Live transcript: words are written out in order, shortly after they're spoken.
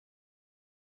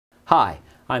Hi,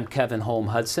 I'm Kevin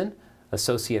Holm-Hudson,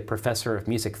 Associate Professor of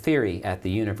Music Theory at the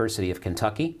University of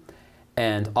Kentucky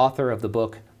and author of the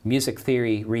book Music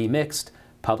Theory Remixed,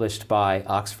 published by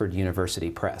Oxford University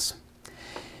Press.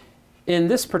 In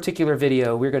this particular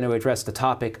video, we're going to address the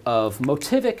topic of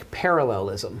motivic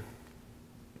parallelism.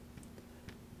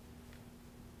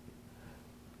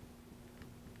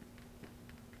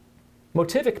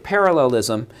 Motivic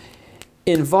parallelism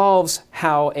involves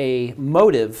how a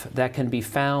motive that can be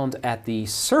found at the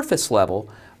surface level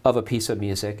of a piece of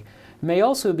music may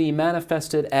also be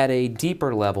manifested at a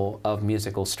deeper level of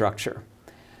musical structure,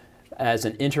 as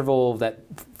an interval that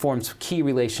forms key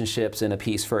relationships in a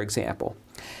piece, for example.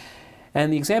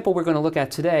 And the example we're going to look at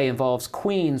today involves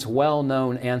Queen's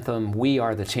well-known anthem, "We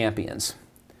Are the Champions,"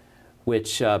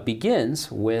 which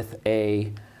begins with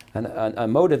a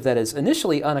motive that is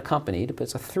initially unaccompanied, but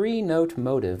it's a three-note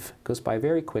motive. It goes by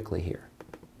very quickly here.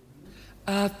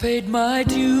 I've paid my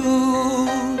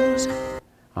dues.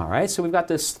 All right, so we've got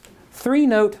this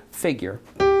three-note figure,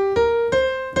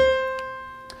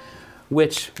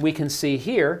 which we can see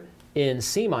here in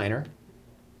C minor,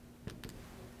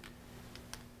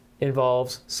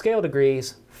 involves scale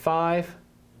degrees 5,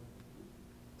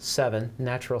 7,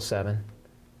 natural 7,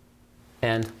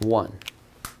 and 1.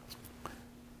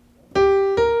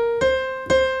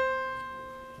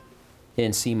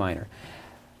 In C minor.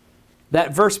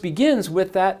 That verse begins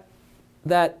with that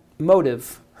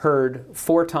motive heard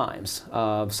 4 times,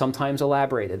 sometimes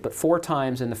elaborated, but 4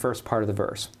 times in the first part of the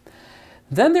verse.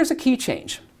 Then there's a key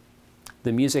change.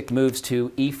 The music moves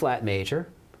to E flat major,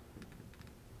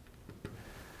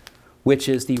 which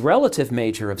is the relative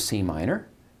major of C minor.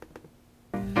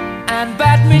 And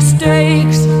bad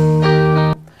mistakes.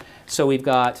 So we've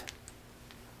got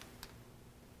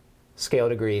scale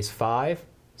degrees 5,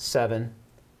 7,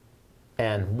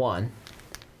 and 1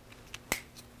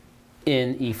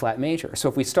 in E flat major. So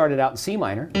if we started out in C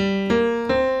minor,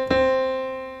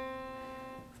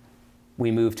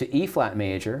 we move to E flat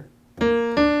major,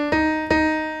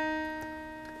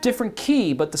 different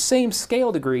key, but the same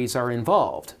scale degrees are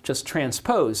involved, just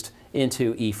transposed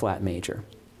into E flat major.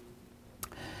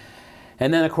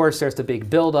 And then, of course, there's the big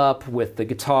build-up with the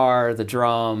guitar, the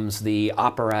drums, the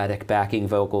operatic backing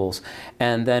vocals,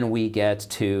 and then we get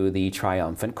to the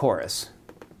triumphant chorus.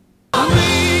 We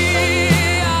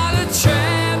are the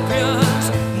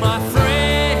champions, my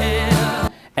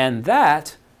friend. And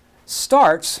that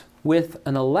starts with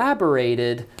an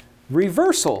elaborated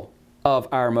reversal of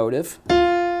our motive.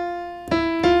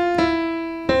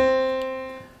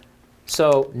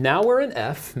 So now we're in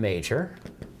F major.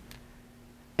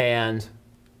 And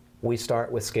we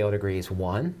start with scale degrees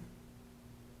 1,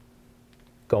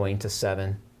 going to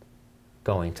 7,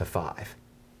 going to 5.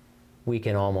 We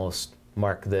can almost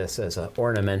mark this as an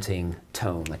ornamenting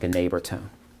tone, like a neighbor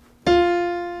tone.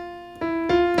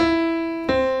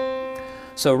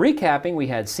 So recapping, we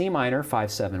had C minor,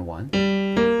 5, 7, 1.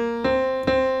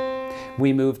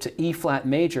 We moved to E flat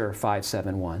major, 5,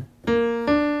 7, 1.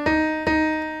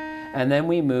 And then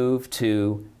we moved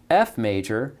to F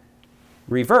major,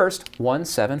 reversed, 1,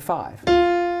 7, 5.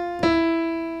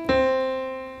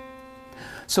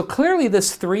 So clearly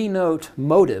this three-note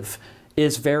motive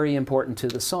is very important to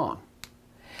the song.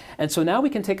 And so now we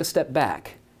can take a step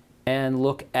back and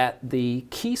look at the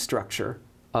key structure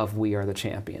of We Are the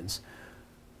Champions.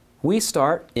 We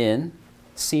start in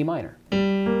C minor.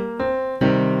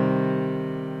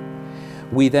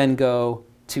 We then go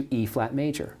to E flat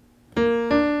major.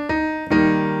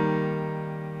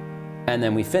 And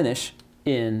then we finish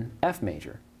in F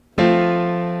major.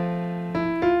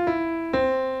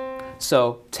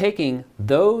 So taking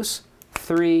those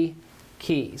 3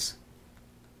 keys,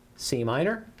 C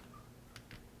minor,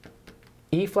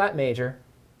 E flat major,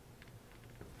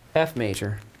 F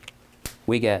major,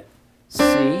 we get C,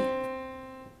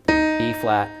 E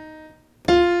flat,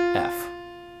 F.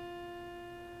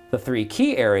 The 3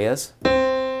 key areas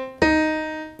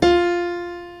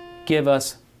give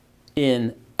us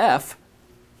in F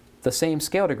the same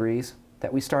scale degrees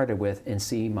that we started with in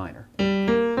C minor.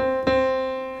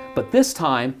 But this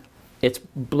time, it's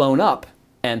blown up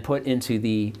and put into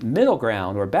the middle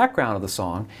ground or background of the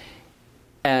song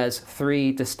as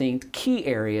 3 distinct key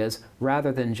areas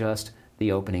rather than just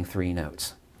the opening 3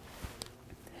 notes.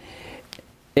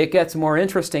 It gets more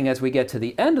interesting as we get to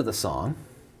the end of the song.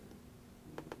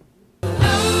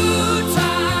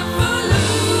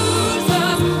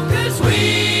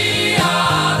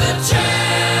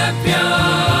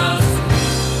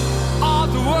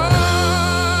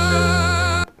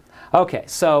 Okay,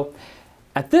 so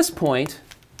at this point,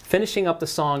 finishing up the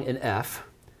song in F,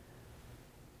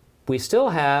 we still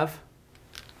have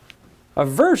a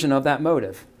version of that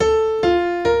motive.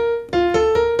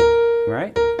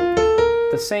 Right?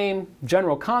 The same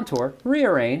general contour,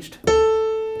 rearranged.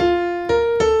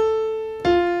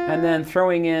 And then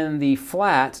throwing in the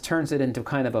flat turns it into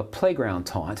kind of a playground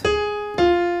taunt.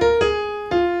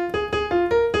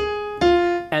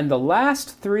 And the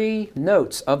last three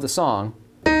notes of the song,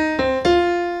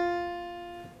 the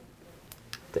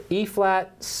E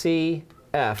flat, C,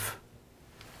 F,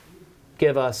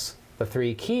 give us the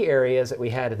three key areas that we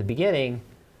had at the beginning,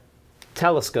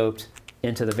 telescoped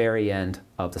into the very end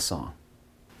of the song.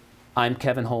 I'm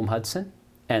Kevin Holm-Hudson,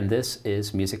 and this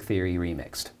is Music Theory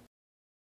Remixed.